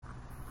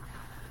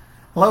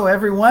Hello,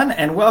 everyone,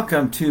 and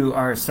welcome to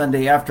our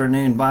Sunday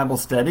afternoon Bible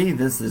study.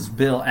 This is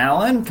Bill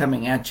Allen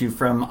coming at you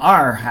from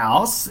our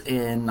house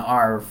in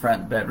our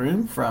front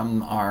bedroom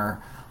from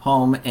our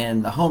home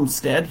in the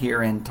homestead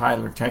here in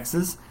Tyler,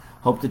 Texas.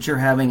 Hope that you're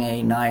having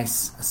a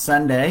nice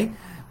Sunday.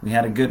 We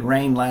had a good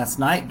rain last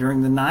night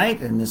during the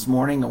night, and this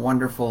morning a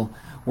wonderful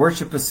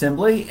worship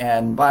assembly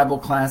and Bible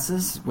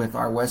classes with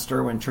our West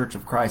Irwin Church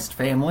of Christ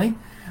family.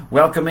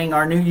 Welcoming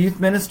our new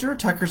youth minister,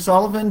 Tucker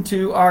Sullivan,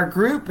 to our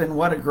group, and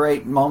what a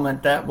great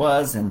moment that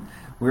was. And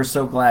we're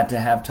so glad to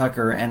have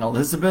Tucker and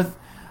Elizabeth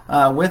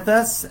with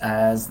us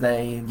as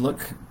they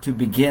look to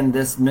begin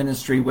this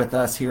ministry with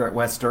us here at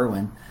West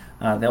Irwin.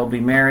 They'll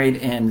be married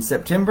in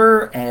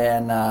September,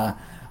 and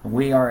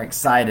we are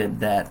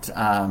excited that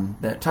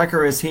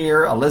Tucker is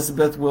here.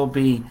 Elizabeth will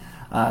be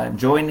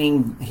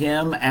joining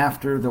him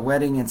after the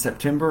wedding in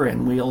September,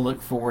 and we'll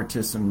look forward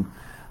to some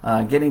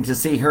getting to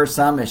see her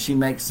some as she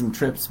makes some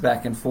trips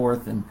back and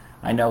forth, and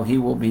I know he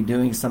will be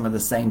doing some of the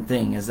same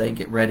thing as they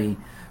get ready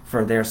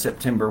for their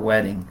September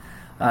wedding.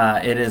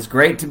 It is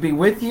great to be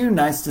with you.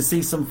 Nice to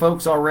see some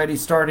folks already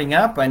starting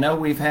up. I know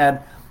we've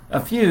had a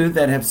few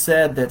that have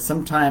said that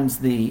sometimes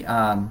the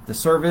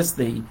service,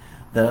 the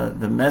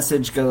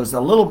message goes a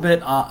little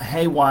bit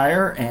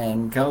haywire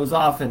and goes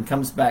off and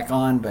comes back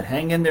on, but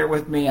hang in there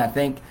with me. I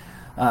think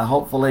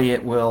hopefully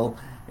it will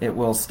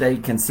stay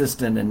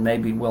consistent, and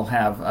maybe we'll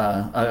have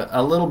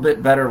a little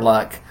bit better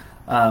luck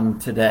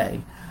today.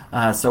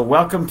 So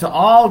welcome to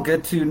all.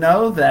 Good to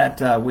know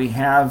that we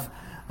have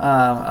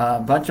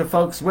a bunch of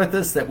folks with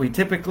us that we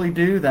typically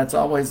do. That's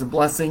always a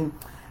blessing.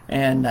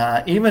 And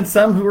even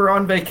some who are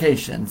on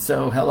vacation.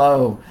 So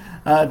hello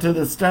to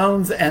the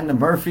Stones and the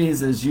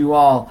Murphys as you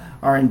all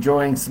are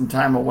enjoying some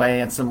time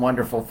away and some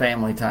wonderful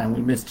family time.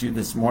 We missed you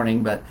this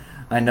morning, but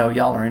I know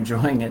y'all are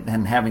enjoying it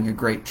and having a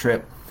great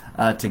trip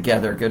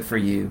together. Good for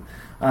you.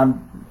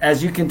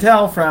 As you can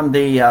tell from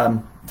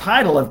the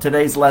title of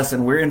today's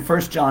lesson, we're in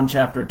 1 John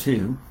chapter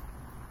 2,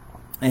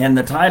 and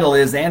the title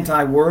is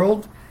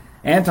Anti-World,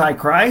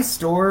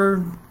 Antichrist,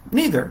 or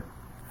Neither.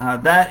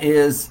 That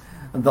is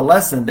the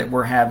lesson that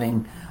we're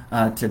having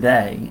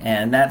today,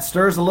 and that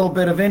stirs a little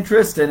bit of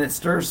interest, and it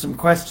stirs some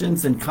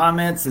questions and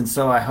comments, and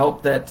so I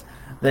hope that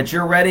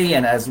you're ready,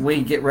 and as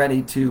we get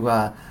ready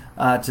to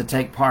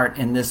take part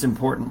in this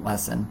important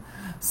lesson.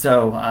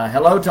 So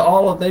hello to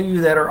all of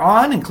you that are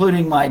on,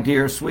 including my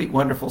dear, sweet,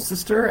 wonderful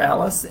sister,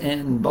 Alice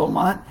in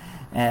Beaumont.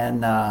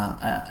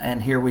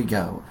 And here we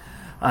go.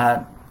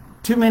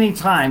 Too many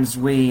times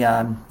we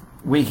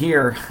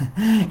hear,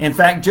 in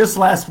fact, just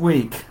last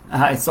week,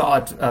 I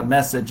saw a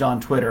message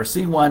on Twitter,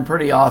 see one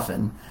pretty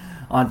often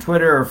on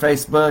Twitter or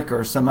Facebook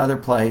or some other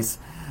place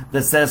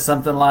that says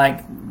something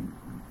like,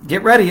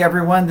 "Get ready,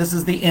 everyone, this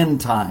is the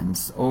end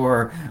times,"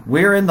 or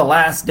 "We're in the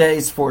last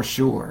days for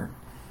sure."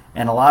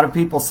 And a lot of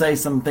people say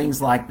some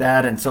things like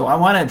that. And so I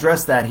want to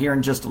address that here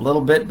in just a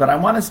little bit. But I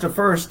want us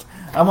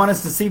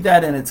to see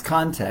that in its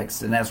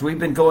context. And as we've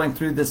been going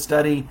through this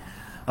study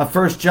of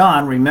 1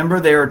 John,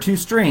 remember there are two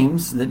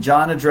streams that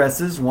John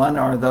addresses. One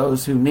are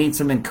those who need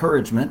some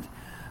encouragement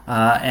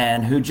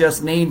and who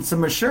just need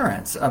some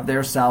assurance of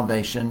their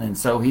salvation. And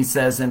so he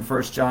says in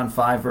 1 John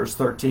 5, verse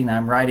 13,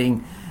 "I'm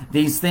writing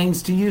these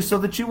things to you so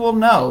that you will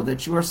know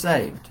that you are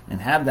saved and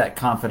have that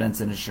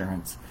confidence and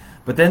assurance.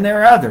 But then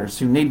there are others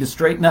who need to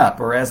straighten up,"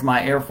 or as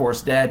my Air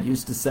Force dad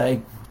used to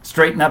say,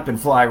 straighten up and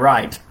fly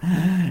right.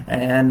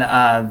 And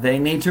they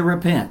need to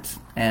repent,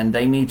 and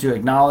they need to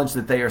acknowledge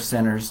that they are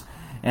sinners,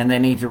 and they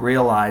need to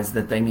realize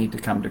that they need to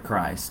come to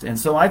Christ. And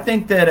so I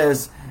think that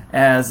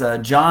as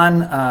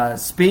John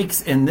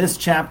speaks in this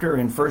chapter,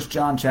 in 1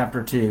 John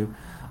chapter 2,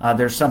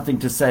 there's something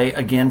to say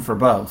again for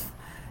both.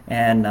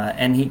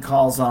 And he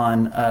calls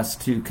on us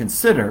to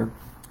consider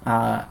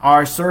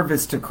our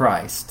service to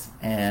Christ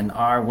and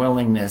our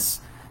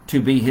willingness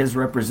to be his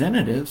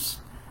representatives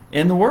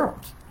in the world.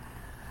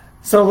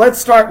 So let's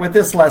start with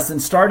this lesson,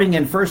 starting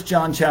in 1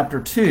 John chapter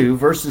 2,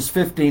 verses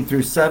 15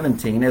 through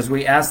 17, as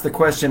we ask the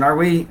question, are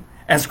we,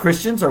 as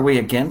Christians, are we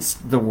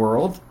against the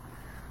world?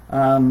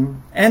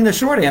 And the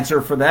short answer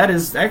for that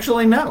is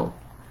actually no.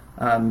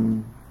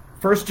 1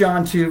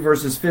 John 2,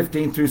 verses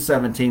 15 through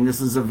 17, this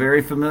is a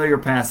very familiar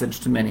passage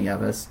to many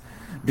of us.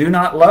 "Do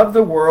not love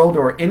the world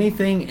or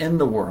anything in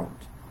the world.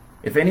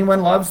 If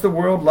anyone loves the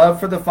world, love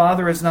for the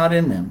Father is not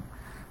in them.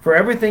 For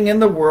everything in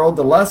the world,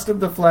 the lust of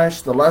the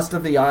flesh, the lust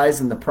of the eyes,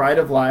 and the pride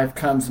of life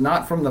comes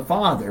not from the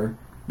Father,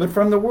 but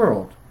from the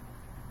world.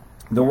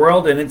 The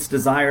world and its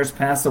desires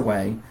pass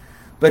away,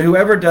 but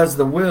whoever does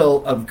the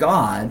will of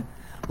God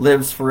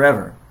lives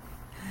forever."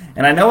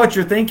 And I know what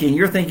you're thinking.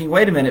 You're thinking,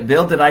 wait a minute,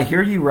 Bill, did I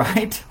hear you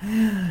right?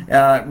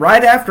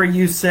 Right after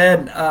you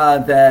said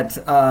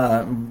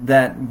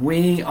that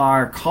we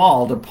are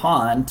called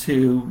upon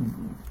to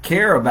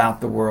care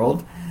about the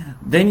world,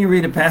 then you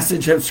read a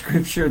passage of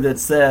Scripture that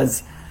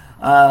says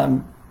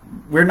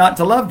we're not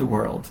to love the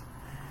world.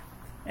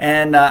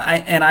 And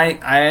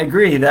I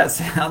agree, that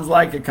sounds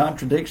like a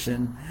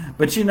contradiction.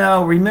 But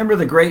remember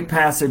the great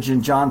passage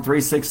in John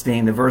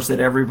 3:16, the verse that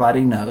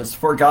everybody knows.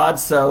 "For God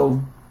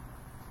so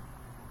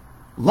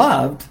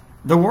loved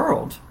the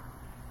world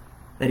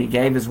that he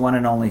gave his one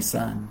and only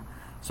Son,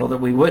 so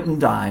that we wouldn't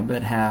die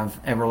but have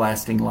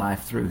everlasting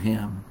life through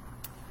him.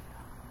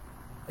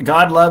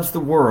 God loves the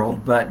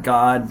world, but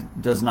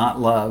God does not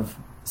love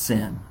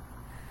sin.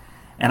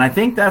 And I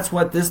think that's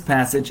what this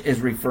passage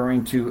is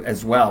referring to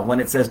as well. When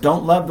it says,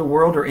 don't love the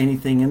world or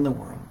anything in the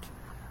world.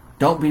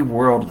 Don't be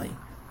worldly.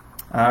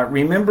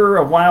 Remember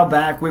a while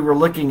back we were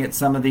looking at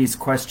some of these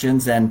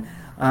questions, and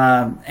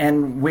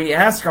we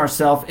asked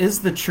ourselves,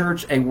 is the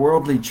church a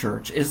worldly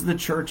church? Is the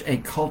church a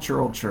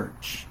cultural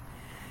church?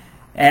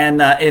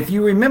 And if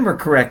you remember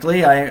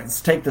correctly,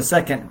 let's take the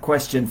second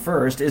question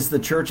first. Is the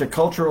church a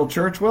cultural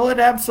church? Well, it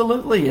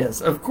absolutely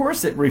is. Of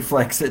course it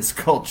reflects its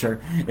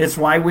culture. It's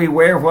why we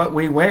wear what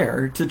we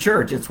wear to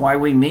church. It's why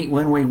we meet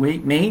when we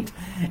meet.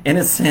 In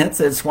a sense,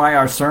 it's why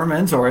our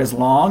sermons are as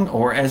long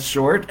or as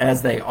short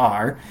as they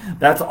are.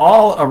 That's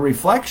all a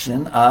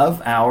reflection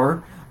of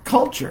our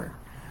culture.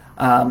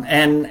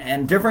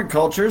 And different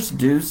cultures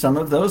do some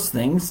of those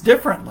things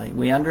differently.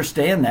 We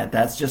understand that.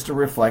 That's just a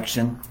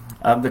reflection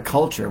of the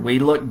culture. We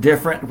look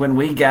different when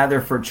we gather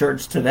for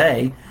church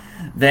today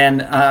than,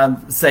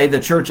 say,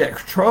 the church at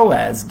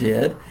Troas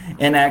did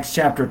in Acts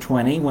chapter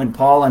 20, when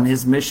Paul and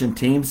his mission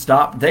team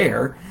stopped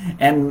there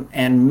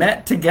and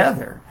met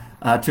together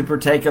to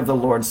partake of the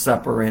Lord's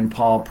Supper, and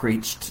Paul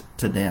preached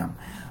to them.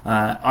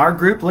 Our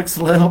group looks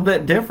a little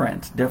bit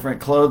different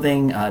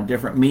clothing,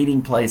 different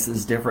meeting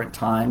places, different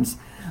times,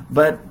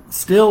 but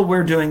still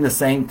we're doing the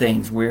same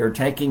things. We're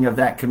taking of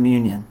that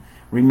communion,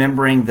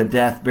 remembering the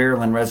death,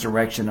 burial, and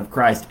resurrection of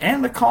Christ,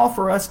 and the call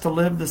for us to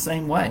live the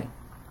same way.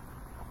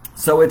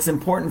 So it's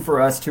important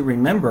for us to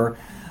remember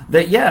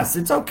that, yes,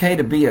 it's okay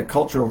to be a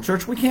cultural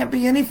church. We can't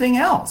be anything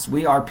else.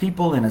 We are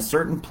people in a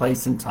certain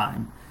place and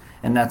time,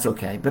 and that's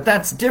okay. But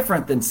that's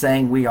different than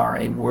saying we are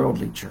a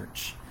worldly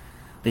church.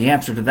 The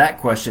answer to that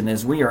question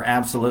is we are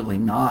absolutely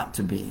not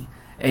to be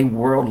a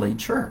worldly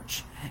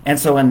church. And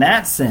so in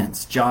that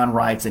sense, John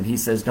writes and he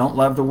says, don't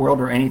love the world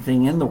or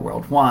anything in the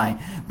world.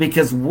 Why?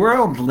 Because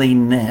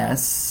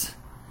worldliness,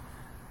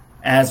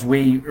 as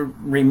we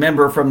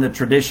remember from the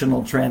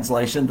traditional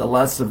translation, the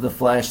lust of the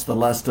flesh, the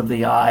lust of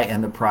the eye,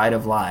 and the pride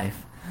of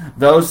life,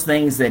 those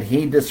things that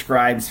he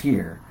describes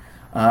here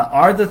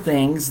are the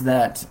things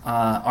that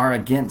are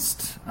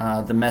against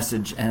the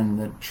message and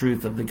the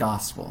truth of the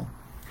gospel.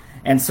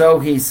 And so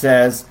he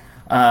says,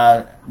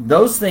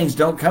 those things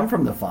don't come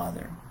from the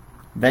Father.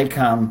 They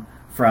come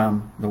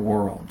from the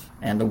world.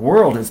 And the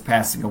world is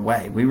passing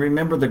away. We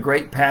remember the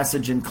great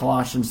passage in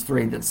Colossians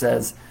 3 that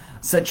says,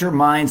 set your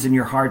minds and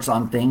your hearts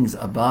on things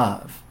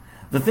above.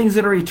 The things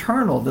that are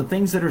eternal, the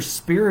things that are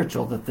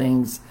spiritual, the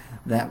things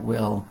that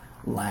will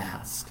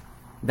last.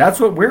 That's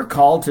what we're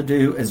called to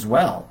do as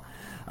well.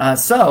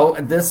 So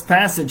this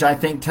passage, I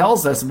think,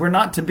 tells us we're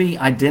not to be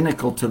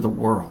identical to the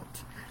world.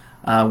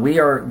 We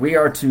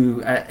are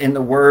to, in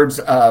the words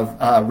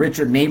of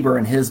Richard Niebuhr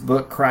in his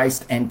book,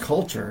 Christ and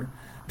Culture,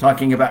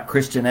 talking about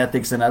Christian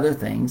ethics and other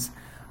things,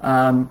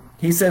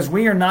 he says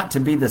we are not to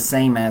be the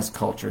same as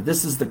culture.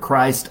 This is the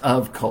Christ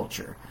of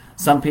culture.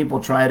 Some people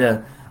try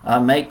to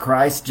make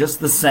Christ just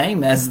the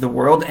same as the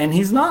world, and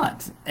he's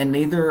not. And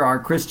neither are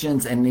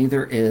Christians, and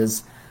neither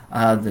is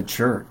the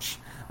church.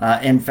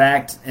 In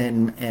fact,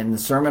 in the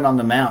Sermon on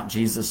the Mount,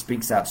 Jesus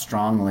speaks out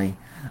strongly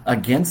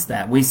against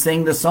that. We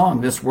sing the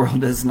song, this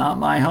world is not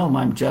my home,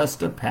 I'm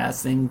just a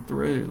passing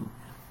through.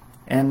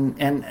 And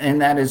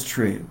that is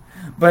true.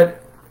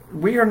 But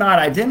we are not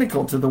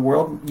identical to the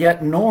world,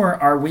 yet nor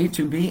are we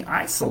to be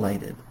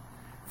isolated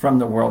from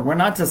the world. We're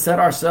not to set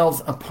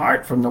ourselves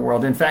apart from the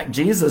world. In fact,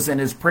 Jesus in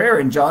his prayer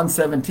in John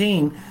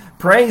 17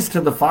 prays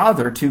to the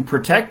Father to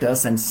protect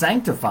us and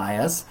sanctify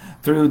us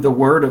through the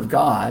Word of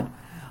God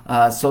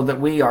so that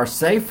we are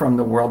safe from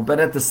the world. But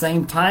at the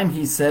same time,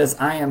 he says,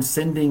 I am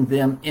sending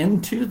them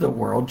into the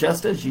world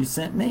just as you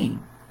sent me.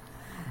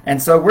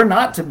 And so we're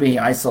not to be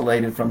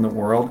isolated from the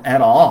world at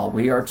all.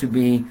 We are to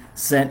be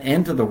sent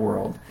into the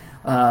world.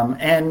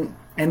 And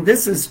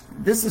this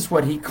is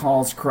what he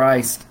calls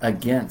Christ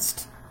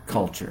against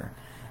culture.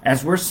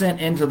 As we're sent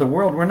into the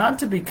world, we're not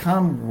to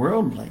become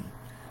worldly.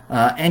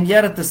 And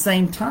yet at the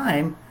same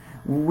time,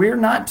 we're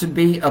not to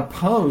be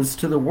opposed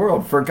to the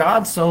world. For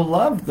God so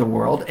loved the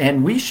world,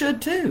 and we should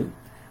too.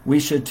 We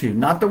should too.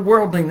 Not the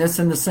worldliness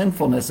and the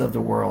sinfulness of the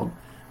world,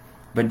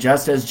 but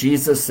just as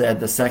Jesus said,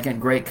 the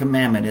second great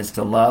commandment is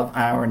to love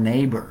our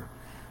neighbor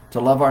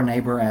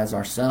as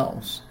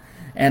ourselves.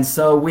 And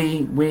so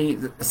we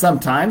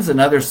sometimes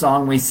another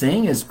song we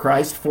sing is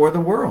Christ for the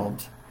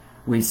world.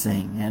 We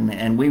sing,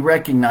 and we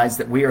recognize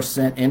that we are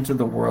sent into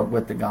the world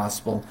with the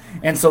gospel.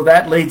 And so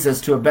that leads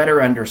us to a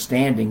better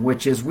understanding,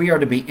 which is we are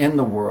to be in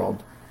the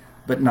world,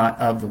 but not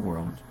of the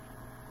world.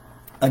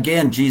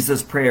 Again,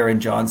 Jesus' prayer in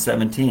John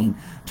 17,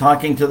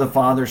 talking to the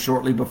Father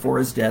shortly before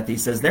his death, he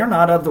says, they're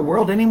not of the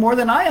world any more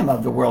than I am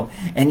of the world.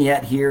 And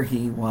yet here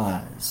he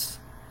was,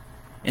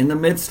 in the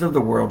midst of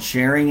the world,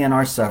 sharing in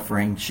our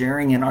suffering,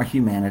 sharing in our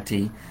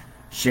humanity,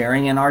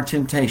 sharing in our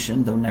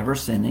temptation, though never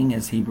sinning,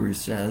 as Hebrews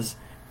says,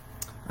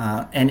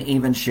 and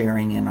even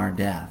sharing in our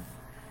death.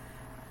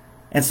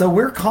 And so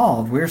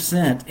we're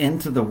sent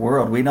into the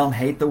world. We don't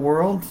hate the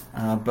world,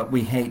 but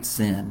we hate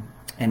sin.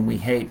 And we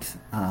hate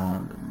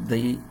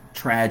the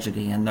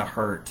tragedy and the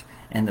hurt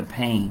and the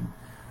pain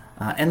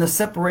and the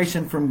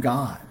separation from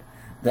God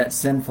that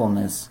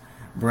sinfulness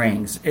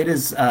brings. It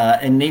is,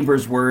 in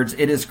Niebuhr's words,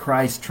 it is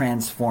Christ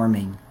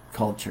transforming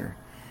culture.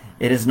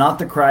 It is not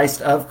the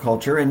Christ of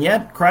culture, and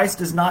yet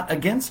Christ is not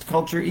against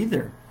culture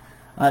either.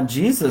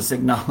 Jesus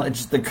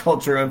acknowledged the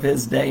culture of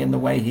his day and the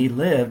way he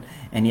lived,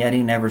 and yet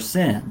he never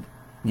sinned.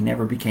 He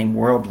never became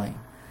worldly.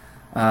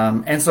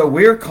 And so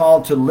we're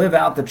called to live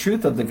out the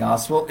truth of the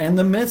gospel in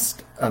the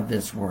midst of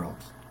this world,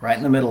 right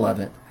in the middle of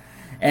it.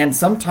 And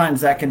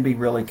sometimes that can be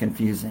really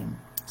confusing.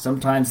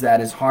 Sometimes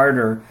that is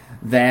harder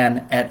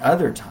than at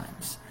other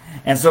times.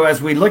 And so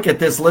as we look at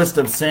this list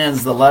of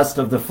sins, the lust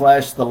of the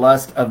flesh, the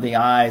lust of the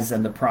eyes,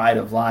 and the pride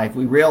of life,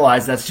 we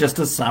realize that's just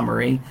a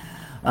summary.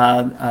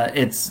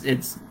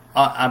 Perhaps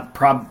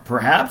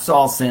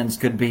all sins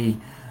could be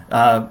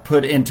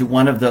put into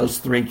one of those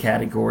three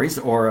categories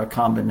or a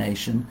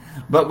combination.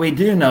 But we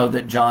do know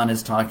that John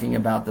is talking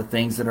about the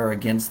things that are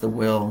against the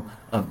will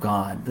of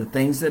God, the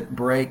things that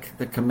break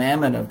the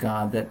commandment of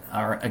God, that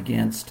are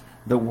against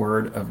the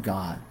word of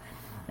God.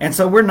 And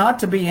so we're not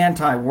to be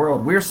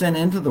anti-world. We're sent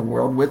into the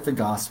world with the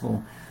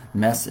gospel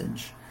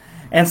message.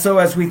 And so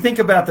as we think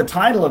about the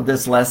title of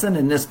this lesson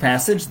in this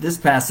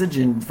passage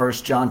in 1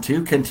 John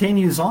 2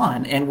 continues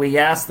on. And we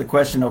ask the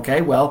question,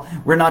 okay, well,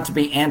 we're not to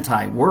be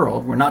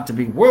anti-world. We're not to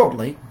be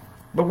worldly,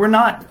 but we're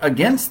not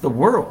against the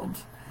world.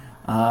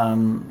 But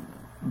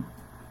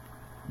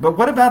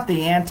what about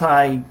the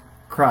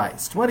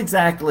anti-Christ? What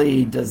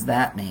exactly does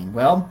that mean?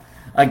 Well,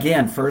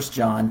 again, 1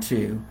 John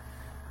 2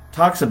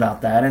 talks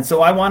about that. And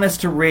so I want us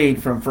to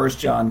read from 1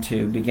 John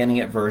 2, beginning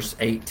at verse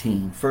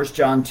 18. 1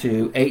 John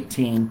 2,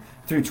 18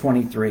 through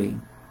 23.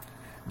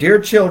 Dear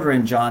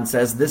children, John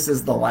says, this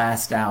is the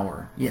last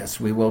hour. Yes,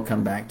 we will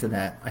come back to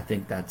that. I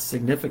think that's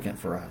significant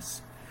for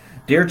us.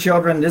 Dear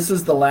children, this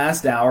is the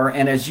last hour,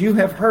 and as you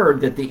have heard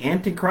that the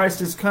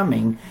Antichrist is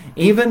coming,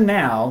 even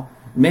now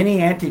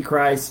many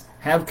Antichrists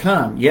have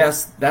come.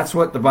 Yes, that's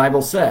what the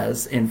Bible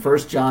says in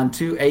 1 John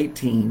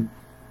 2:18,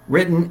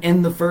 written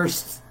in the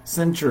first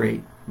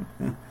century,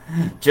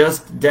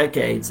 just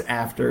decades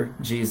after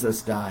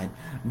Jesus died.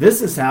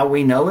 This is how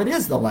we know it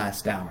is the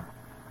last hour.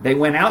 They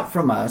went out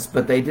from us,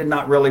 but they did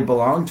not really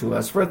belong to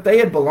us. For if they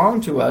had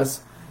belonged to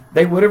us,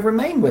 they would have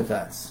remained with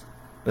us.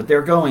 But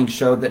their going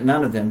showed that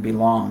none of them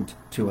belonged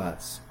to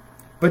us.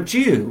 But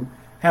you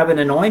have an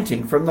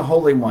anointing from the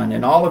Holy One,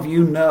 and all of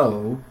you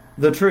know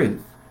the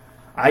truth.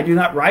 I do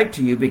not write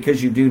to you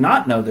because you do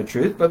not know the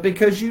truth, but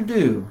because you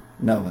do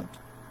know it.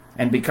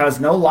 And because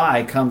no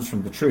lie comes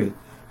from the truth.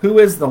 Who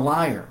is the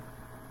liar?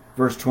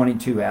 Verse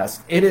 22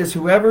 asks, it is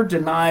whoever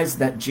denies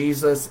that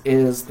Jesus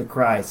is the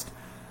Christ.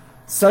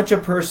 Such a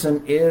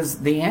person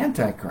is the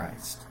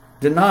Antichrist,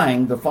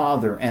 denying the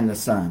Father and the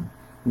Son.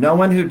 No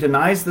one who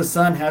denies the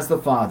Son has the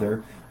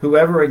Father.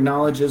 Whoever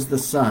acknowledges the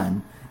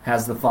Son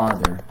has the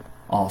Father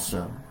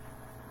also.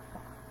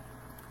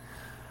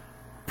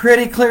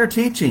 Pretty clear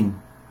teaching,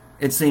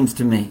 it seems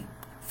to me,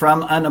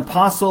 from an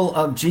apostle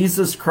of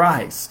Jesus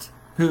Christ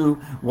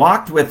who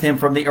walked with him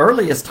from the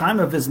earliest time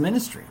of his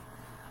ministry,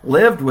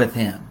 lived with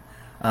him,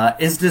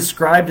 is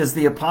described as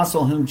the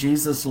apostle whom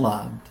Jesus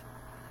loved.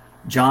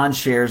 John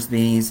shares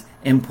these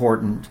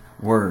important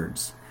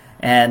words.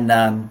 And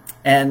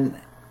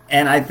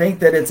I think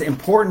that it's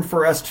important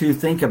for us to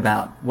think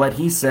about what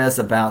he says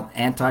about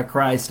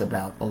Antichrist,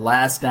 about the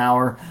last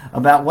hour,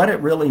 about what it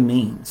really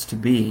means to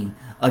be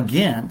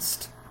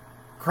against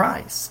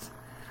Christ.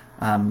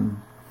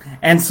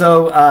 And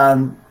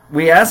so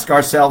we ask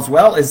ourselves,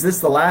 well, is this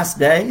the last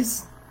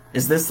days?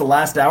 Is this the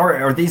last hour?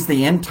 Are these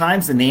the end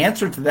times? And the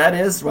answer to that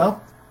is,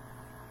 well,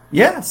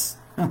 yes.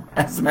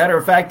 As a matter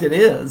of fact, it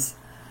is.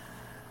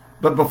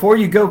 But before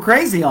you go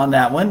crazy on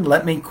that one,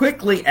 let me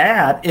quickly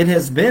add, it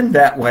has been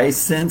that way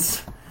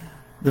since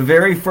the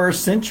very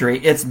first century.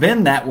 It's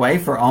been that way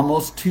for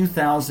almost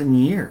 2,000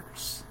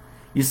 years.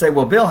 You say,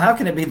 well, Bill, how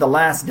can it be the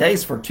last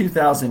days for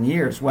 2,000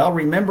 years? Well,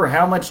 remember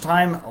how much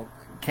time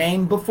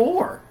came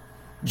before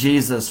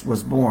Jesus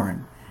was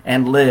born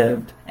and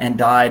lived and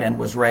died and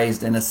was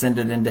raised and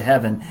ascended into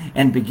heaven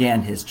and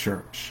began his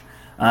church.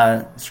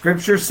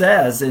 Scripture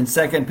says in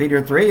 2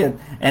 Peter 3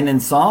 and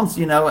in Psalms,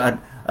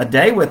 a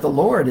day with the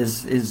Lord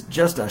is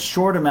just a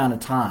short amount of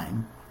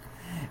time.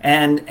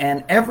 And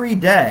every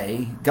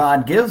day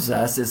God gives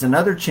us is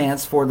another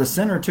chance for the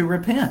sinner to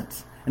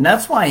repent. And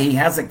that's why he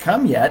hasn't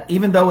come yet,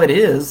 even though it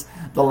is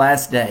the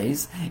last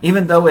days,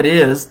 even though it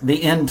is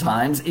the end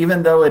times,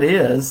 even though it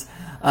is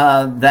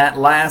that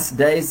last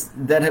days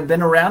that have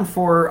been around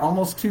for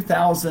almost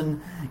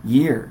 2,000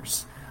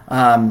 years.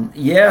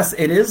 Yes,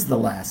 it is the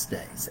last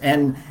days.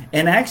 And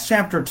in Acts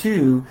chapter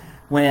 2,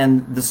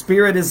 when the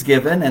Spirit is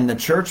given and the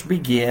church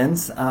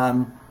begins,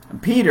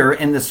 Peter,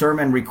 in the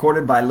sermon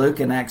recorded by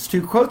Luke in Acts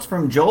 2, quotes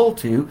from Joel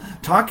 2,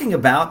 talking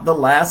about the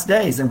last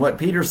days. And what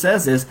Peter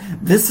says is,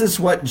 this is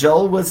what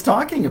Joel was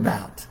talking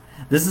about.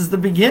 This is the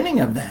beginning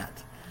of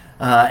that.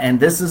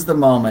 And this is the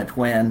moment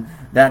when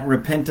that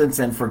repentance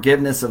and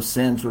forgiveness of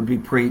sins would be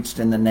preached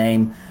in the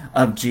name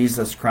of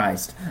Jesus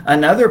Christ.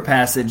 Another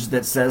passage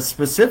that says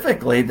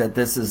specifically that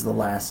this is the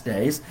last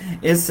days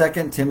is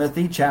 2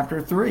 Timothy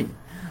chapter 3.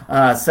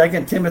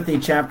 2 Timothy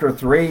chapter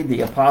 3,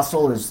 the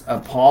apostle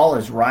Paul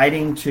is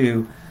writing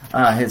to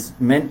his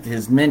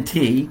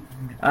mentee,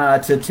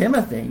 to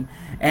Timothy.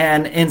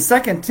 And in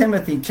 2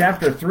 Timothy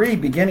chapter 3,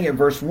 beginning at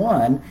verse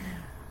 1,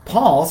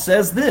 Paul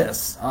says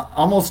this,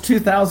 almost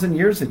 2,000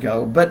 years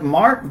ago, "But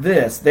mark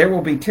this, there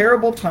will be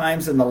terrible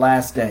times in the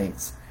last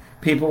days.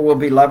 People will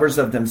be lovers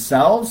of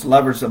themselves,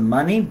 lovers of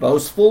money,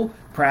 boastful,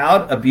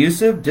 proud,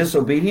 abusive,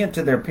 disobedient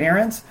to their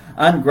parents,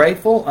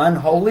 ungrateful,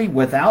 unholy,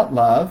 without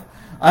love,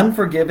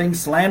 unforgiving,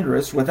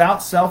 slanderous,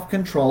 without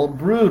self-control,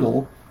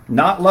 brutal,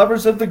 not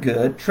lovers of the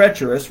good,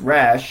 treacherous,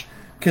 rash,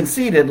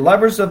 conceited,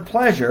 lovers of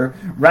pleasure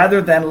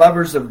rather than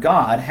lovers of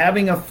God,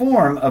 having a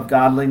form of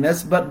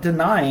godliness but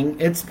denying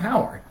its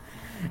power."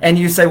 And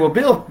you say, well,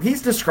 Bill,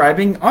 he's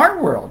describing our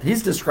world.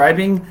 He's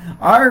describing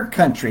our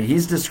country.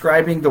 He's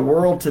describing the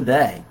world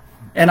today.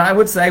 And I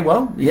would say,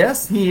 well,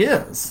 yes, he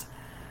is.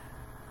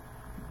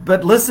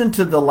 But listen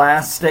to the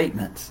last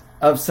statement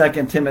of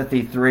 2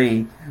 Timothy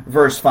 3,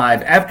 verse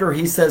 5. After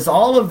he says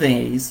all of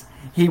these,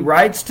 he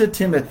writes to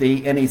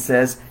Timothy and he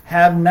says,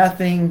 "Have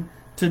nothing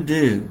to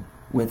do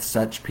with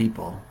such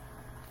people."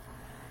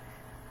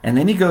 And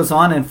then he goes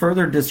on and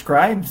further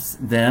describes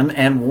them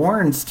and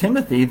warns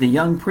Timothy, the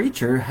young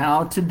preacher,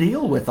 how to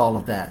deal with all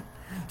of that.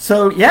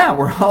 So yeah,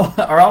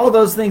 are all of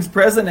those things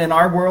present in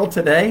our world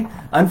today?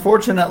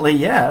 Unfortunately,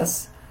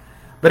 yes.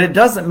 But it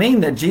doesn't mean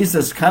that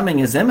Jesus' coming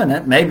is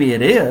imminent. Maybe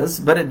it is,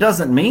 but it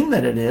doesn't mean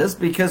that it is,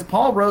 because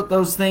Paul wrote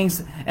those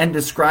things and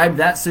described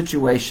that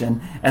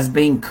situation as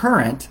being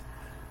current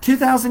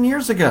 2,000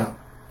 years ago,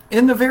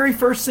 in the very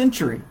first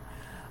century.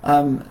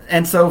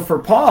 And so for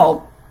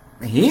Paul,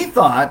 he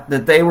thought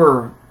that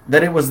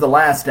it was the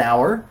last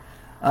hour,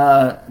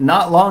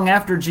 not long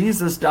after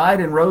Jesus died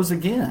and rose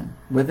again,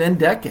 within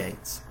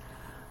decades.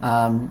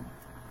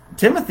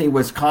 Timothy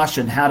was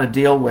cautioned how to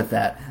deal with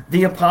that.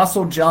 The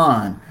Apostle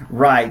John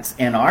writes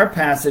in our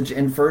passage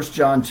in 1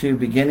 John 2,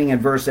 beginning in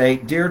verse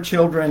 8, "Dear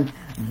children,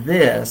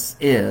 this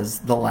is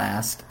the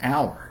last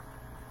hour."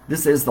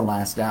 This is the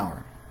last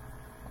hour.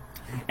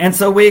 And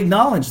so we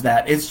acknowledge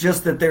that. It's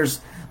just that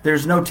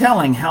there's no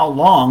telling how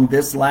long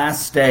this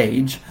last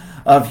stage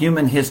of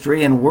human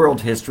history and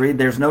world history,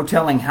 there's no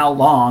telling how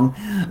long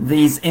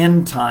these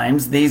end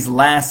times, these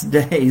last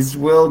days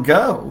will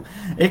go.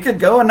 It could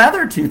go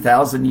another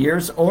 2,000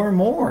 years or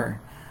more.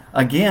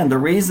 Again, the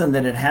reason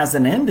that it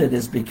hasn't ended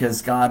is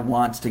because God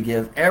wants to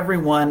give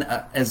everyone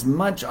as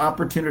much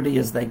opportunity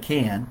as they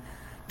can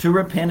to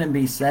repent and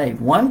be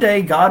saved. One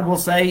day God will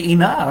say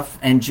enough,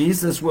 and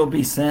Jesus will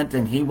be sent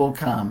and he will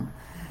come.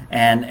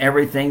 And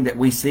everything that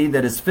we see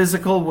that is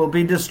physical will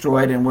be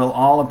destroyed and will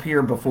all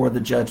appear before the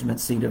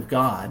judgment seat of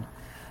God.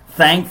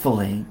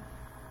 Thankfully,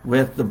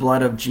 with the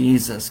blood of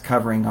Jesus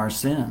covering our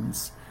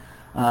sins.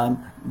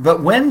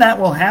 But when that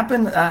will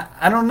happen,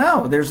 I don't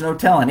know. There's no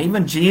telling.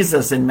 Even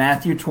Jesus in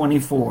Matthew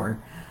 24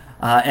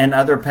 and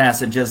other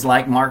passages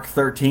like Mark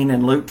 13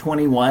 and Luke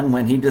 21,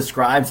 when he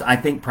describes, I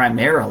think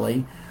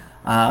primarily,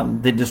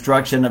 the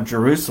destruction of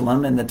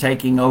Jerusalem and the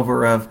taking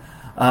over of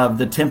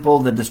the temple,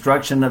 the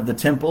destruction of the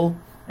temple,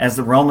 as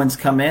the Romans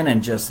come in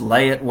and just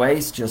lay it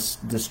waste,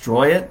 just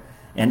destroy it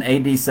in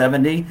AD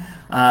 70.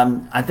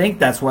 I think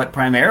that's what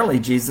primarily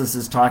Jesus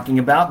is talking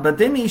about. But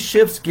then he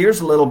shifts gears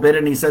a little bit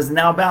and he says,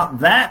 now about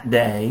that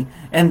day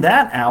and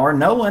that hour,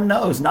 no one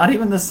knows, not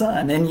even the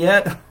Son. And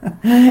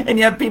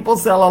yet people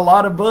sell a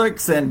lot of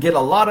books and get a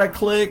lot of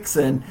clicks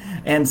and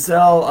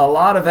sell a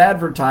lot of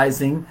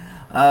advertising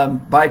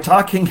by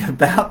talking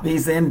about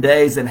these end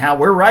days and how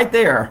we're right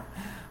there.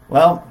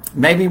 Well,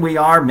 maybe we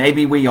are,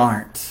 maybe we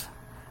aren't.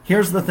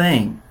 Here's the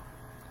thing.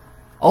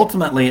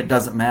 Ultimately, it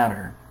doesn't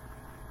matter,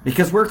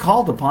 because we're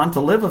called upon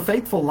to live a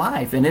faithful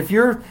life. And if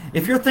you're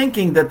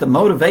thinking that the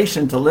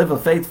motivation to live a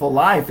faithful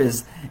life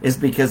is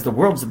because the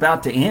world's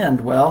about to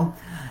end, well,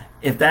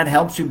 if that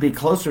helps you be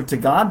closer to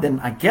God,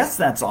 then I guess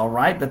that's all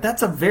right. But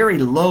that's a very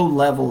low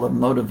level of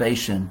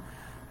motivation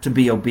to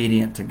be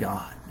obedient to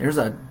God. There's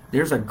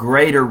a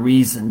greater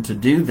reason to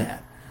do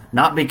that.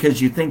 Not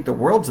because you think the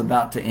world's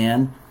about to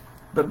end,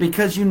 but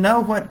because you know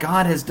what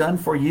God has done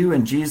for you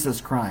in Jesus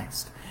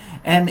Christ.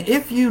 And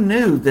if you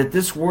knew that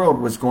this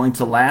world was going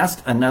to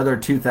last another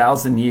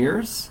 2,000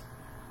 years,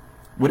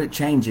 would it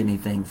change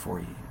anything for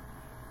you?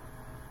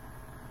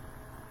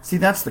 See,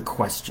 that's the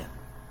question.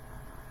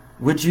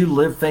 Would you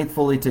live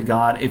faithfully to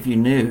God if you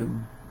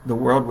knew the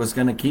world was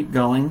going to keep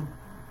going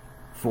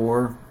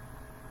for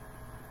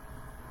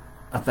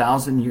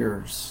 1,000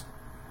 years?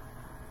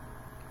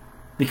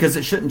 Because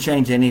it shouldn't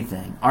change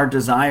anything. Our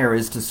desire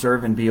is to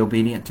serve and be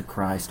obedient to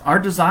Christ. Our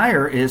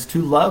desire is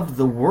to love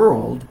the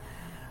world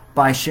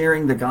by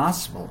sharing the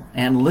gospel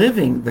and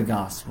living the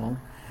gospel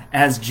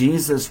as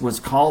Jesus was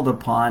called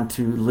upon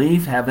to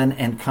leave heaven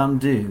and come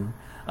do,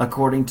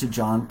 according to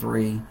John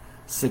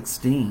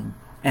 3:16.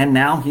 And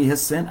now he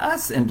has sent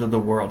us into the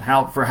world.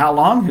 For how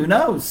long? Who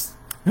knows?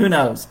 Who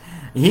knows?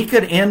 He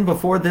could end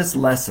before this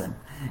lesson.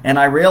 And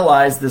I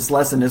realize this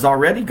lesson has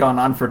already gone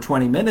on for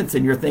 20 minutes,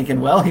 and you're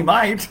thinking, well, he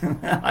might.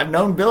 I've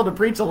known Bill to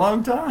preach a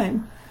long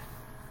time.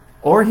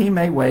 Or he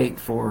may wait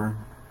for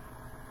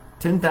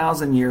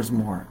 10,000 years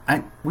more.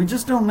 We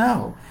just don't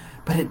know.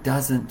 But it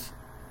doesn't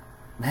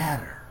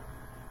matter.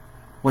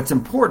 What's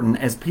important,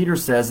 as Peter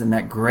says in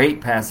that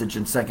great passage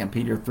in 2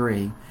 Peter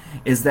 3,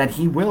 is that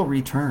he will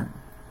return.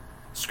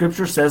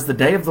 Scripture says the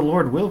day of the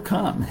Lord will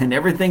come, and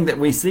everything that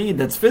we see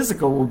that's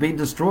physical will be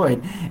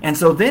destroyed. And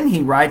so then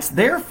he writes,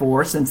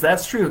 therefore, since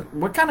that's true,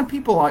 what kind of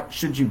people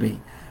should you be?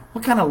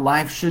 What kind of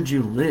life should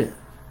you live?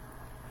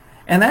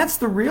 And that's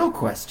the real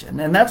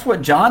question. And that's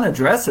what John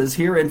addresses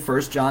here in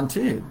 1 John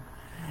 2.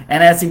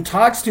 And as he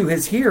talks to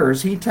his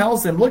hearers, he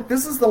tells them, look,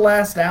 this is the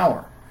last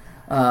hour.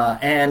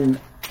 And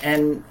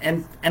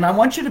I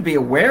want you to be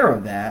aware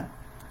of that.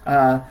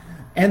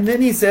 And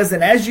then he says,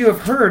 and as you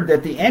have heard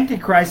that the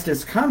Antichrist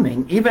is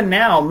coming, even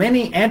now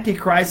many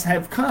Antichrists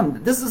have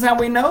come. This is how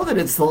we know that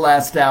it's the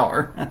last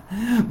hour.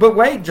 But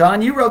wait,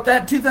 John, you wrote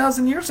that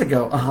 2,000 years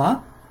ago.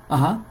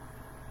 Uh-huh.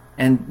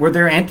 And were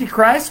there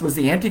Antichrists? Was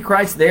the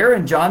Antichrist there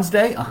in John's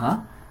day?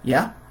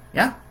 Yeah.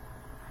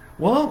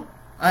 Well,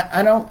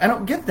 I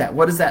don't get that.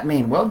 What does that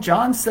mean? Well,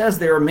 John says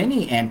there are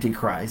many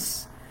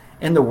Antichrists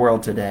in the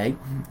world today.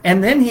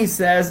 And then he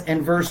says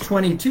in verse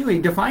 22, he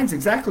defines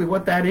exactly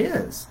what that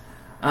is.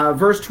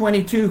 Verse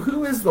 22,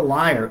 who is the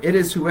liar? It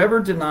is whoever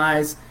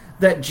denies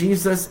that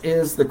Jesus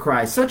is the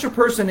Christ. Such a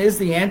person is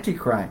the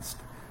Antichrist,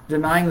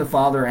 denying the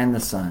Father and the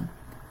Son.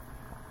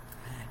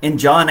 In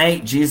John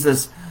 8,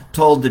 Jesus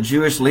told the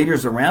Jewish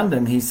leaders around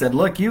him, he said,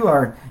 look,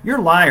 you're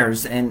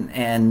liars,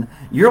 and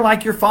you're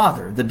like your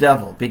father, the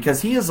devil,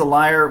 because he was a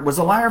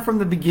liar from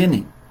the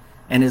beginning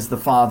and is the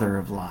father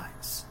of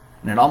lies.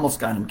 And it almost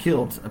got him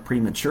killed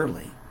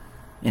prematurely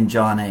in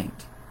John 8.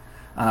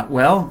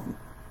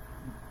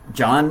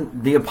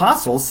 John the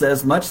Apostle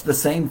says much the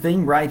same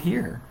thing right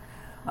here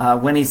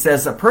when he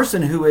says a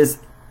person who is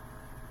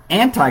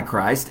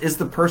Antichrist is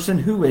the person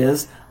who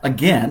is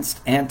against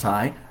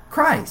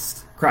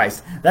Antichrist.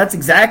 That's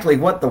exactly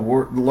what the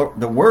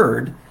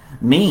word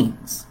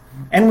means.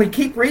 And we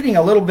keep reading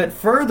a little bit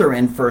further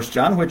in 1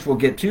 John, which we'll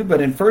get to,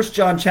 but in 1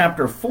 John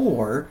chapter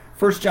 4,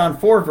 1 John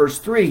 4 verse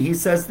 3, he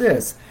says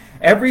this,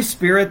 every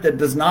spirit that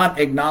does not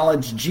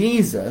acknowledge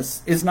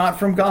Jesus is not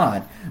from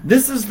God.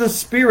 This is the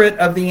spirit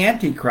of the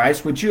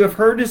Antichrist, which you have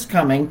heard is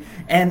coming,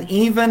 and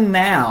even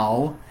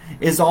now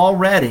is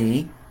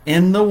already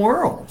in the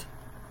world.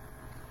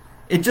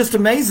 It just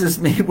amazes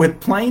me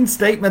with plain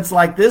statements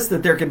like this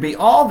that there can be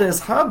all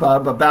this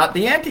hubbub about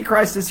the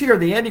Antichrist is here,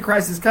 the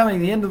Antichrist is coming,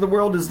 the end of the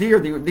world is here,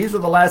 these are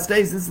the last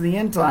days, this is the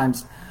end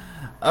times.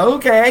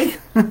 Okay.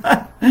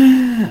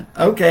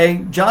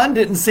 Okay. John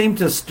didn't seem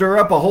to stir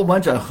up a whole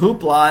bunch of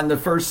hoopla in the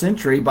first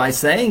century by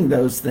saying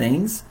those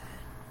things,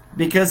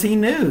 because he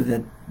knew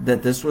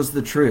that this was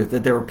the truth,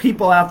 that there were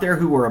people out there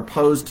who were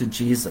opposed to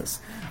Jesus.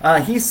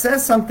 He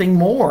says something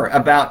more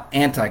about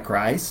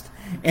Antichrist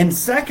in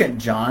 2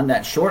 John,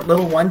 that short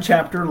little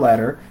one-chapter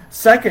letter,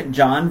 2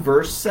 John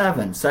verse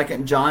 7. 2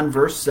 John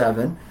verse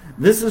 7.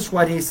 This is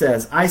what he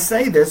says. I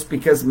say this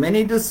because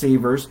many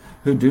deceivers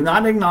who do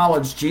not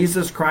acknowledge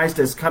Jesus Christ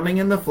as coming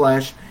in the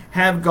flesh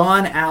have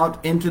gone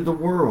out into the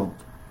world.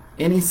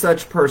 Any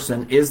such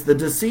person is the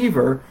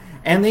deceiver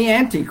and the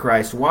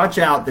Antichrist. Watch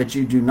out that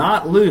you do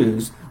not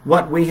lose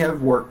what we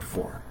have worked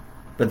for,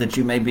 but that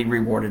you may be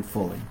rewarded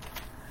fully.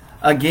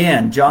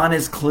 Again, John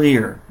is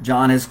clear.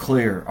 John is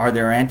clear. Are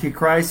there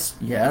Antichrists?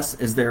 Yes.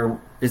 Is the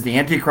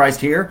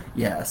Antichrist here?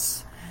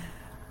 Yes.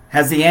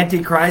 Has the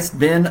Antichrist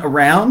been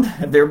around?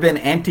 Have there been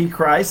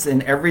Antichrists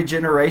in every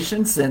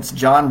generation since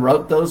John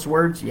wrote those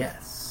words?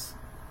 Yes.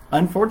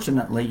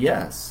 Unfortunately,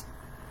 yes.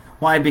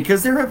 Why?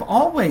 Because there have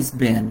always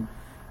been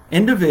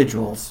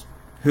individuals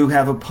who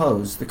have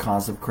opposed the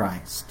cause of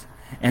Christ.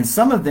 And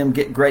some of them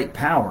get great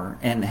power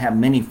and have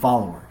many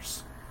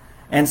followers.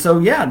 And so,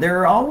 yeah, there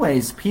are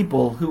always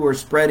people who are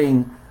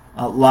spreading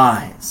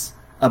lies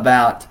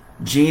about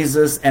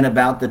Jesus and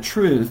about the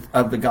truth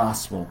of the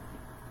gospel.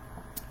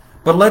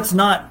 But let's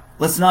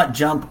not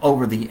jump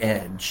over the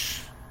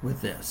edge with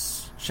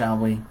this, shall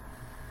we?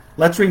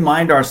 Let's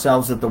remind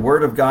ourselves that the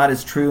Word of God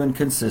is true and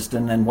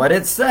consistent, and what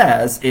it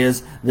says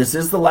is, this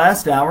is the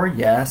last hour,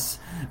 yes.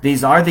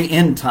 These are the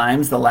end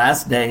times, the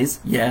last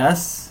days,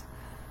 yes.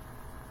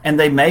 And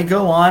they may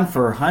go on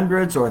for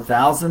hundreds or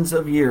thousands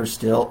of years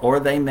still, or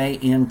they may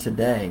end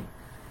today.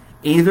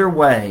 Either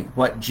way,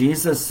 what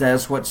Jesus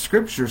says, what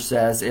Scripture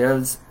says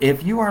is,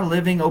 if you are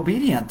living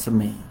obedient to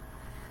me,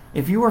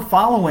 if you are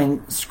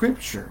following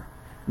Scripture,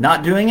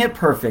 not doing it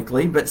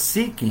perfectly, but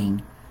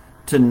seeking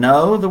to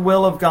know the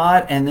will of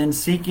God and then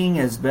seeking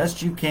as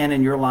best you can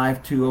in your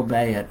life to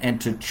obey it and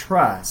to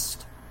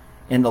trust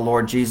in the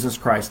Lord Jesus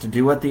Christ, to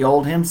do what the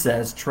old hymn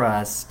says,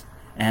 trust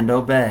and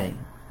obey,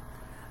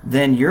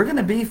 then you're going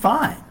to be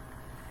fine.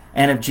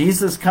 And if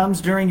Jesus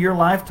comes during your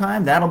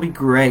lifetime, that'll be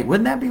great.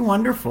 Wouldn't that be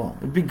wonderful?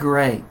 It'd be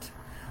great.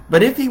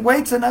 But if he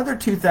waits another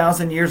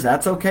 2,000 years,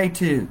 that's okay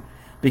too,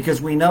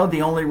 because we know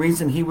the only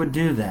reason he would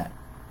do that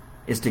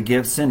is to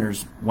give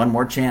sinners one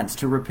more chance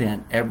to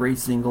repent every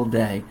single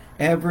day,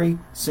 every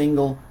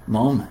single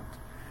moment.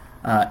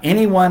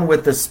 Anyone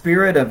with the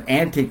spirit of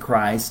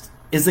Antichrist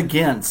is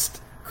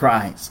against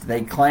Christ.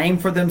 They claim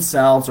for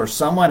themselves or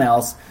someone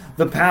else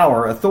the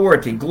power,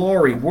 authority,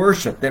 glory,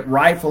 worship that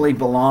rightfully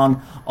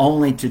belong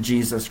only to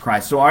Jesus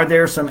Christ. So are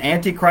there some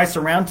Antichrists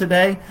around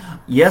today?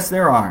 Yes,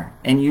 there are,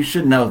 and you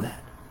should know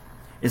that.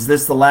 Is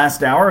this the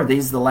last hour? Are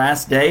these the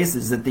last days?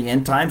 Is it the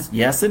end times?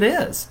 Yes, it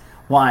is.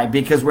 Why?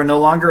 Because we're no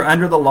longer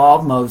under the law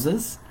of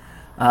Moses.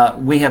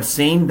 We have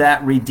seen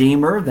that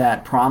Redeemer,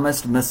 that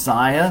promised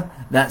Messiah,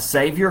 that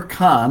Savior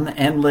come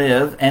and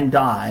live and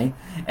die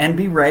and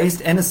be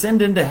raised and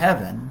ascend into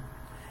heaven.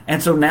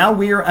 And so now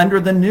we are under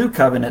the new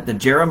covenant that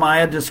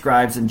Jeremiah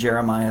describes in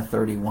Jeremiah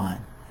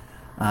 31,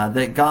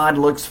 that God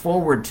looks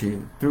forward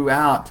to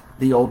throughout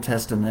the Old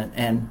Testament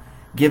and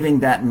giving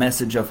that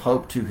message of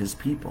hope to his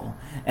people.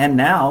 And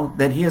now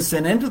that he has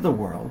sent into the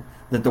world,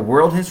 that the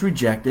world has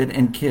rejected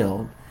and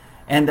killed,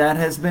 and that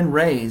has been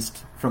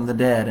raised from the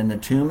dead, and the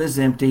tomb is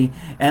empty,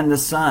 and the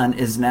Son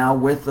is now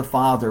with the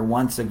Father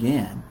once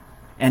again,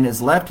 and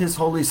has left his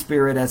Holy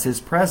Spirit as his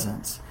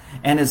presence,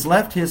 and has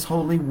left his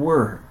holy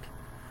word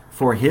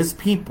for his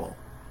people,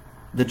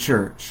 the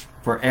church,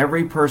 for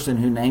every person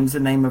who names the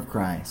name of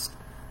Christ,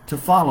 to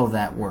follow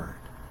that word.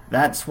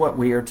 That's what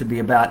we are to be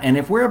about. And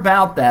if we're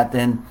about that,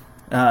 then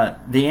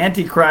the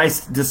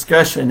Antichrist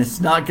discussion is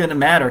not going to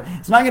matter.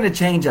 It's not going to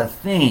change a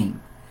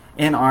thing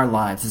in our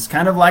lives. It's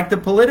kind of like the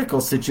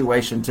political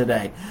situation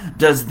today.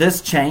 Does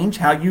this change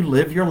how you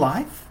live your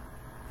life?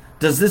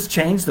 Does this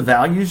change the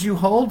values you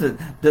hold?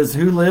 Does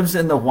who lives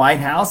in the White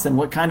House and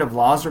what kind of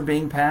laws are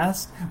being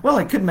passed? Well,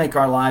 it could make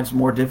our lives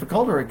more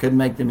difficult, or it could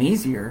make them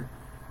easier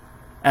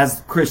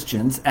as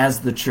Christians,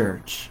 as the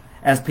church,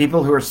 as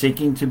people who are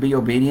seeking to be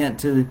obedient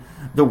to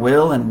the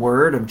will and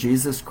word of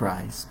Jesus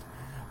Christ.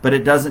 But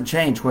it doesn't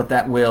change what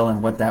that will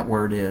and what that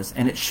word is.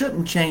 And it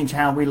shouldn't change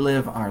how we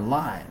live our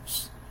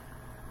lives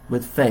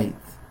with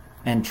faith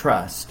and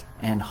trust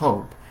and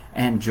hope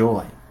and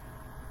joy.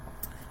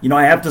 You know,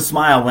 I have to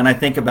smile when I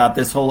think about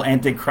this whole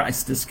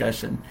Antichrist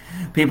discussion.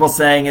 People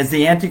saying, is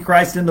the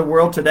Antichrist in the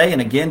world today? And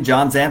again,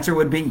 John's answer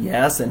would be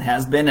yes, and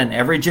has been in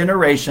every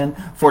generation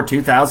for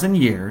 2,000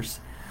 years.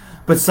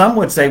 But some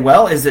would say,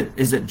 well, is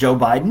it Joe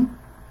Biden?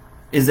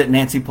 Is it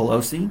Nancy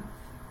Pelosi?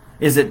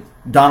 Is it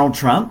Donald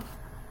Trump?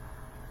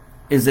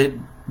 Is it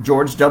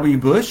George W.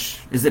 Bush?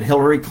 Is it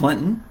Hillary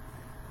Clinton?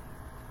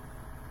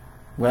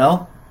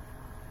 Well,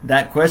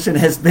 that question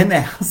has been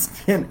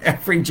asked in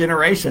every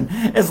generation.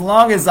 As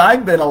long as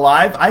I've been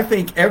alive, I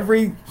think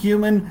every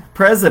human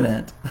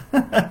president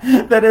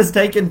that has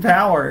taken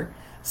power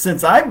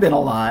since I've been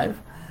alive,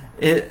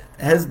 it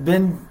has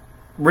been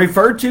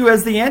referred to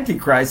as the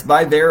Antichrist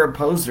by their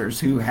opposers,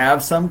 who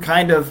have some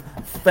kind of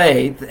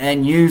faith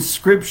and use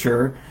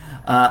Scripture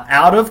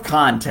out of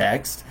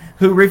context,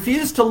 who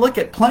refuse to look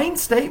at plain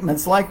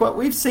statements like what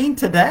we've seen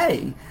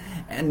today.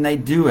 And they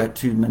do it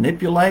to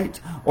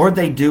manipulate, or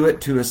they do it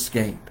to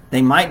escape.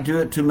 They might do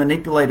it to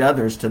manipulate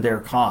others to their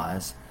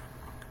cause,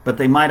 but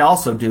they might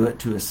also do it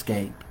to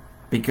escape,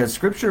 because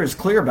Scripture is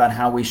clear about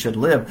how we should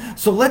live.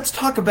 So let's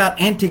talk about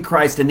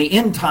Antichrist and the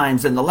end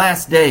times and the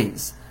last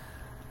days.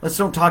 Let's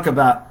don't talk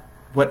about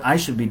what I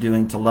should be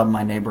doing to love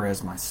my neighbor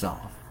as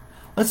myself.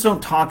 Let's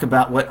don't talk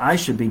about what I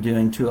should be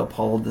doing to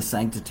uphold the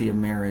sanctity of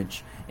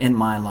marriage in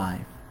my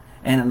life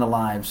and in the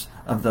lives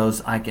of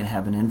those I can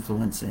have an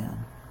influence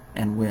in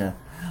and with.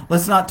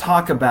 Let's not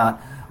talk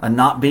about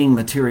not being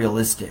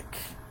materialistic,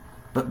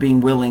 but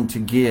being willing to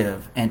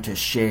give and to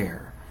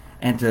share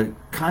and to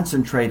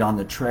concentrate on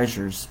the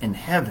treasures in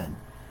heaven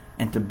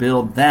and to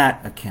build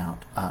that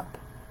account up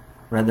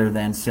rather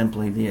than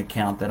simply the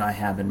account that I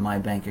have in my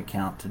bank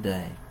account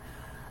today.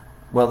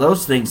 Well,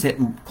 those things hit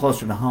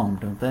closer to home,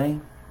 don't they?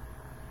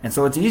 And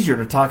so it's easier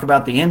to talk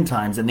about the end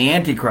times and the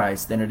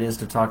Antichrist than it is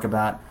to talk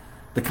about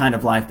the kind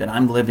of life that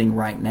I'm living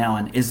right now,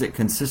 and is it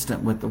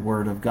consistent with the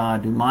Word of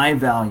God? Do my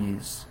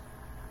values,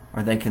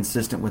 are they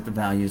consistent with the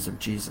values of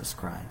Jesus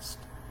Christ?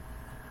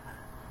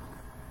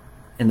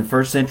 In the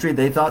first century,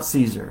 they thought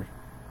Caesar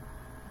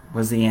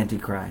was the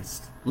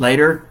Antichrist.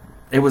 Later,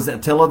 it was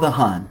Attila the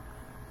Hun.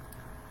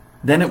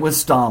 Then it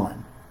was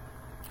Stalin.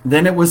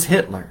 Then it was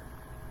Hitler.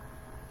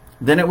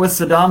 Then it was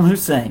Saddam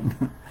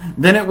Hussein.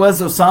 Then it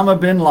was Osama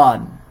bin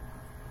Laden.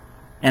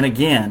 And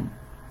again,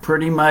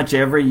 pretty much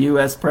every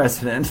U.S.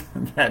 president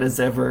that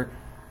has ever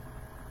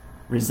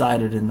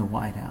resided in the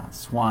White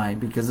House. Why?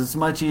 Because it's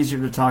much easier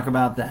to talk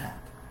about that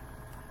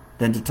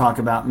than to talk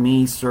about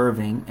me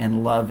serving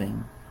and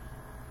loving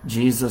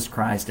Jesus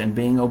Christ and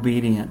being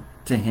obedient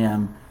to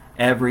Him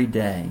every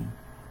day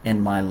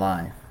in my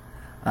life.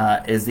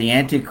 Is the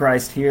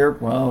Antichrist here?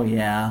 Well,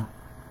 yeah.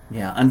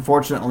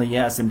 Unfortunately,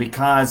 yes. And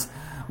because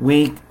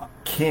we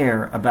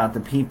care about the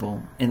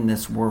people in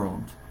this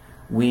world,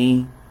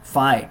 we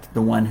fight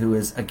the one who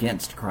is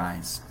against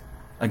Christ,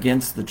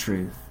 against the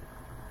truth,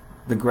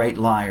 the great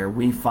liar.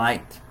 We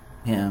fight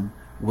him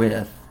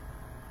with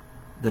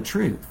the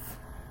truth.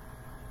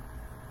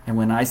 And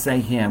when I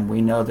say him,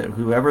 we know that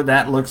whoever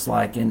that looks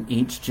like in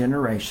each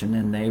generation,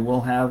 and they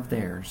will have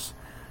theirs,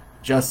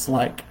 just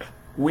like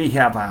we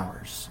have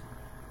ours.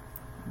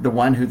 The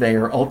one who they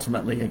are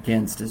ultimately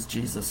against is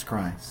Jesus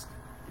Christ.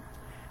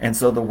 And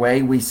so the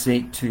way we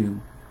seek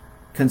to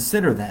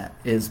consider that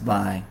is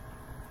by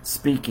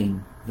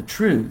speaking the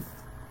truth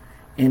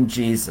in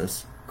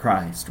Jesus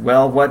Christ.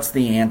 Well, what's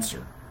the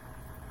answer?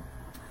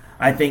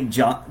 I think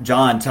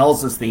John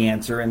tells us the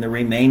answer in the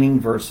remaining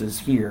verses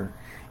here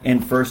in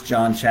 1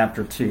 John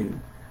chapter 2,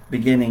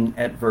 beginning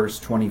at verse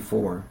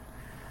 24.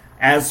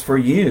 As for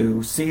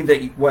you, see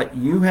that what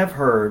you have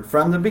heard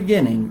from the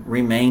beginning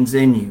remains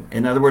in you.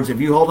 In other words, if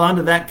you hold on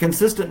to that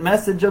consistent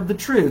message of the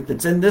truth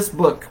that's in this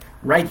book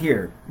right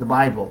here, the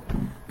Bible,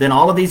 then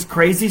all of these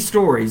crazy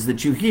stories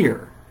that you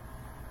hear,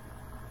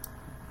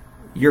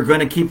 you're going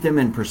to keep them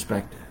in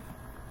perspective.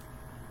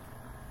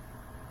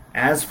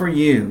 As for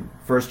you,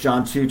 1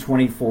 John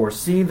 2:24,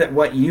 see that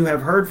what you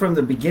have heard from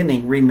the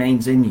beginning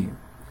remains in you.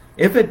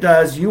 If it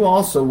does, you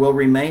also will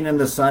remain in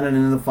the Son and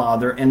in the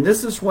Father, and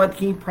this is what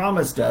he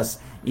promised us,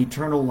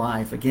 eternal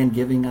life, again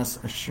giving us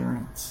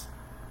assurance.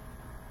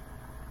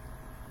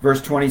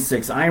 Verse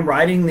 26, I am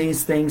writing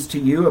these things to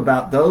you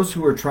about those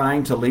who are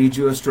trying to lead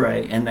you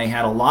astray. And they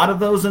had a lot of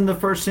those in the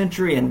first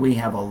century, and we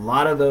have a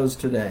lot of those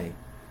today.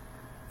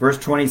 Verse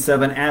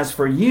 27, as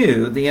for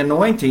you, the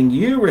anointing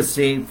you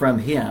received from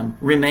him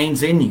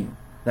remains in you,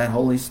 that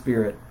Holy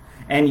Spirit.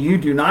 And you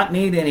do not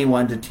need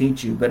anyone to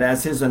teach you, but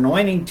as his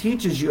anointing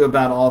teaches you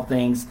about all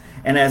things,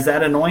 and as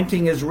that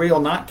anointing is real,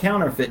 not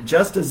counterfeit,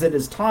 just as it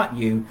is taught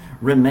you,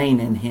 remain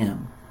in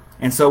him.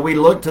 And so we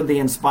look to the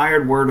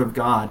inspired Word of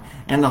God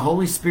and the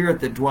Holy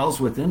Spirit that dwells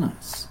within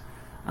us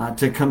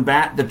to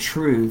combat the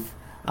truth,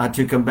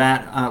 to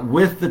combat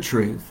with the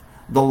truth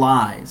the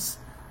lies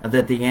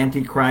that the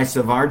Antichrist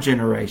of our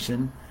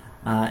generation,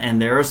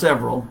 and there are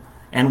several,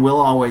 and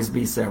will always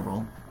be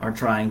several, are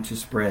trying to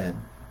spread.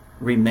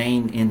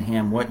 Remain in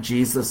him. What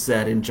Jesus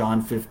said in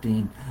John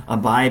 15,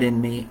 abide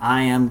in me,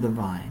 I am the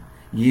vine,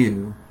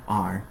 you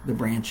are the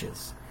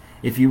branches.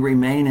 If you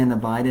remain and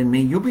abide in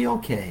me, you'll be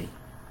okay.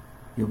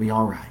 You'll be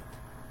all right.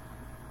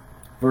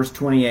 Verse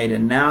 28,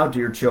 and now,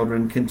 dear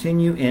children,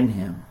 continue in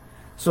him,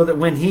 so that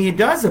when he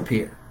does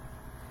appear,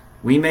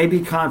 we may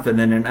be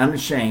confident and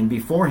unashamed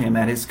before him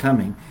at his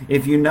coming.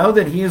 If you know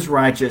that he is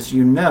righteous,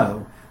 you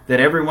know that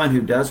everyone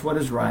who does what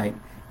is right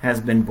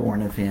has been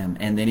born of him.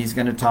 And then he's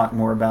going to talk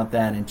more about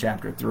that in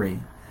chapter 3.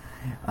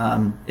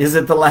 Is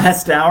it the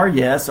last hour?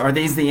 Yes. Are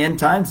these the end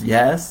times?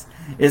 Yes.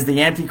 Is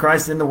the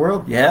Antichrist in the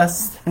world?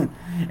 Yes.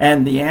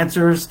 And the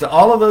answers to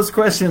all of those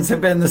questions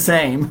have been the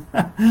same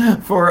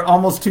for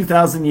almost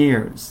 2,000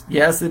 years.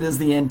 Yes, it is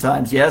the end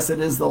times. Yes, it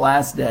is the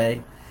last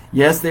day.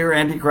 Yes, there are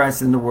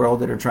antichrists in the world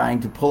that are trying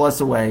to pull us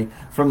away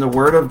from the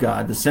Word of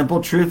God, the simple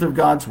truth of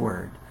God's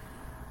Word,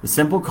 the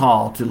simple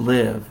call to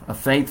live a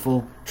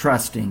faithful,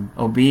 trusting,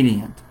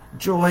 obedient,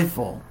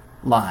 joyful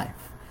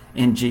life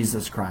in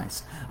Jesus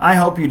Christ. I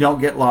hope you don't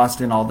get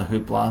lost in all the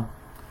hoopla.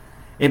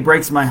 It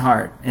breaks my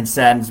heart and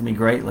saddens me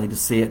greatly to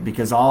see it,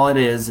 because all it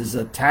is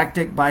a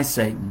tactic by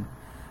Satan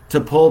to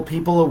pull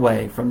people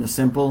away from the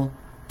simple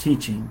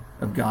teaching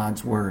of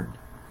God's Word.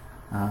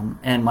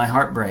 And my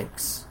heart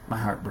breaks. My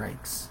heart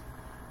breaks.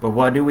 But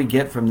what do we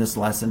get from this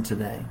lesson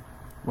today?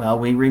 Well,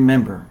 we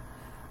remember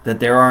that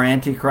there are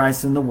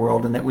antichrists in the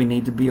world and that we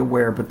need to be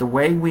aware. But the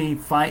way we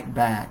fight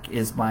back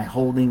is by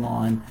holding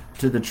on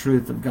to the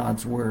truth of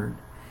God's Word.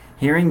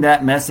 Hearing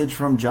that message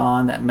from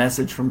John, that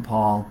message from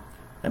Paul,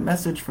 that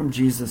message from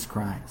Jesus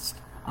Christ.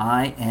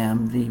 I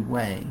am the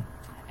way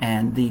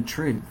and the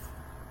truth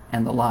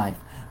and the life.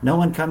 No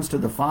one comes to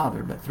the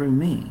Father but through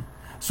me.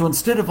 So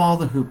instead of all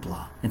the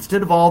hoopla,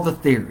 instead of all the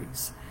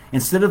theories,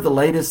 instead of the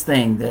latest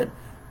thing that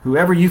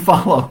whoever you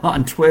follow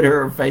on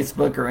Twitter or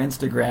Facebook or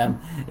Instagram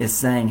is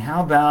saying,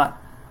 how about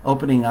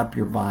opening up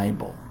your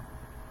Bible?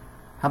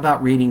 How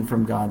about reading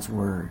from God's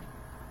Word?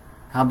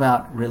 How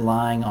about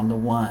relying on the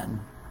one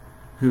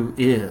who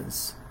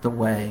is the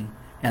way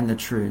and the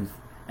truth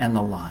and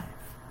the life?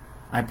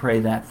 I pray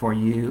that for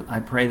you. I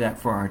pray that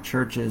for our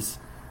churches.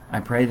 I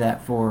pray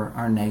that for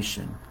our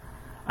nation.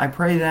 I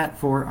pray that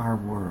for our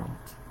world.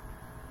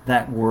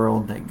 That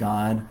world that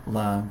God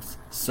loves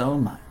so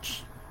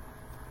much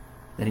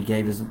that he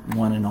gave his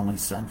one and only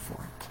Son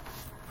for it.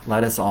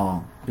 Let us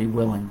all be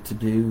willing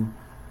to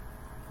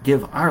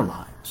give our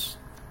lives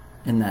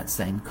in that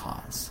same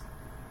cause.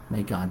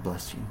 May God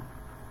bless you.